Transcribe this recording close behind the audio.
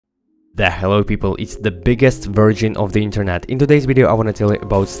Hello people, it's the biggest virgin of the internet. In today's video I want to tell you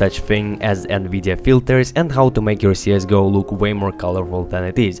about such thing as NVIDIA filters and how to make your CSGO look way more colorful than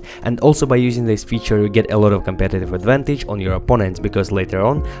it is. And also by using this feature you get a lot of competitive advantage on your opponents, because later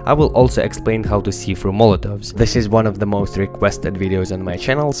on I will also explain how to see through Molotovs. This is one of the most requested videos on my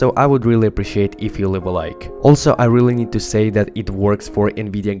channel, so I would really appreciate if you leave a like. Also, I really need to say that it works for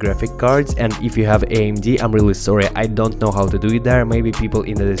NVIDIA graphic cards, and if you have AMD, I'm really sorry, I don't know how to do it there. Maybe people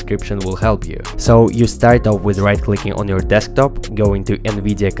in the description will help you. So you start off with right clicking on your desktop, go into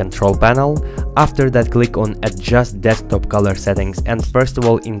NVIDIA control panel. After that, click on adjust desktop color settings and first of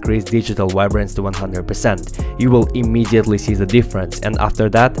all increase digital vibrance to 100%. You will immediately see the difference, and after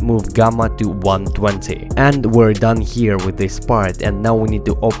that move gamma to 120. And we're done here with this part, and now we need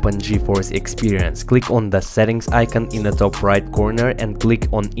to open GeForce Experience. Click on the settings icon in the top right corner and click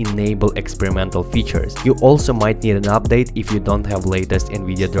on enable experimental features. You also might need an update if you don't have latest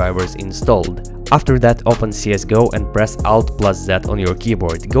NVIDIA drivers installed. After that, open CSGO and press Alt+Z on your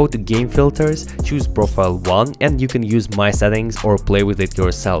keyboard. Go to Game Filters, choose Profile 1, and you can use my settings or play with it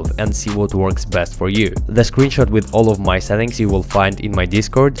yourself and see what works best for you. The screenshot with all of my settings you will find in my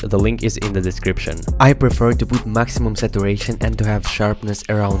Discord, the link is in the description. I prefer to put maximum saturation and to have sharpness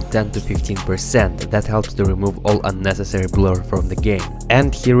around 10 to 15%. That helps to remove all unnecessary blur from the game.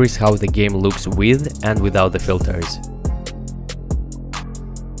 And here is how the game looks with and without the filters.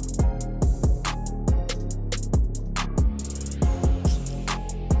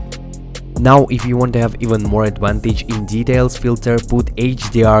 Now, if you want to have even more advantage in details filter, put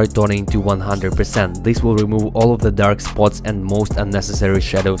HDR toning to 100%. This will remove all of the dark spots and most unnecessary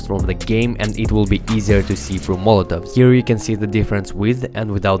shadows from the game, and it will be easier to see through Molotovs. Here you can see the difference with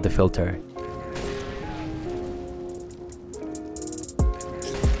and without the filter.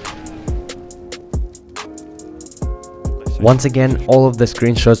 Once again, all of the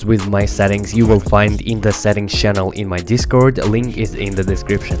screenshots with my settings you will find in the settings channel in my Discord, link is in the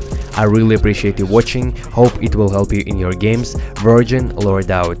description. I really appreciate you watching, hope it will help you in your games. Virgin Lord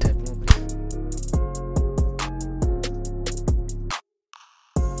out.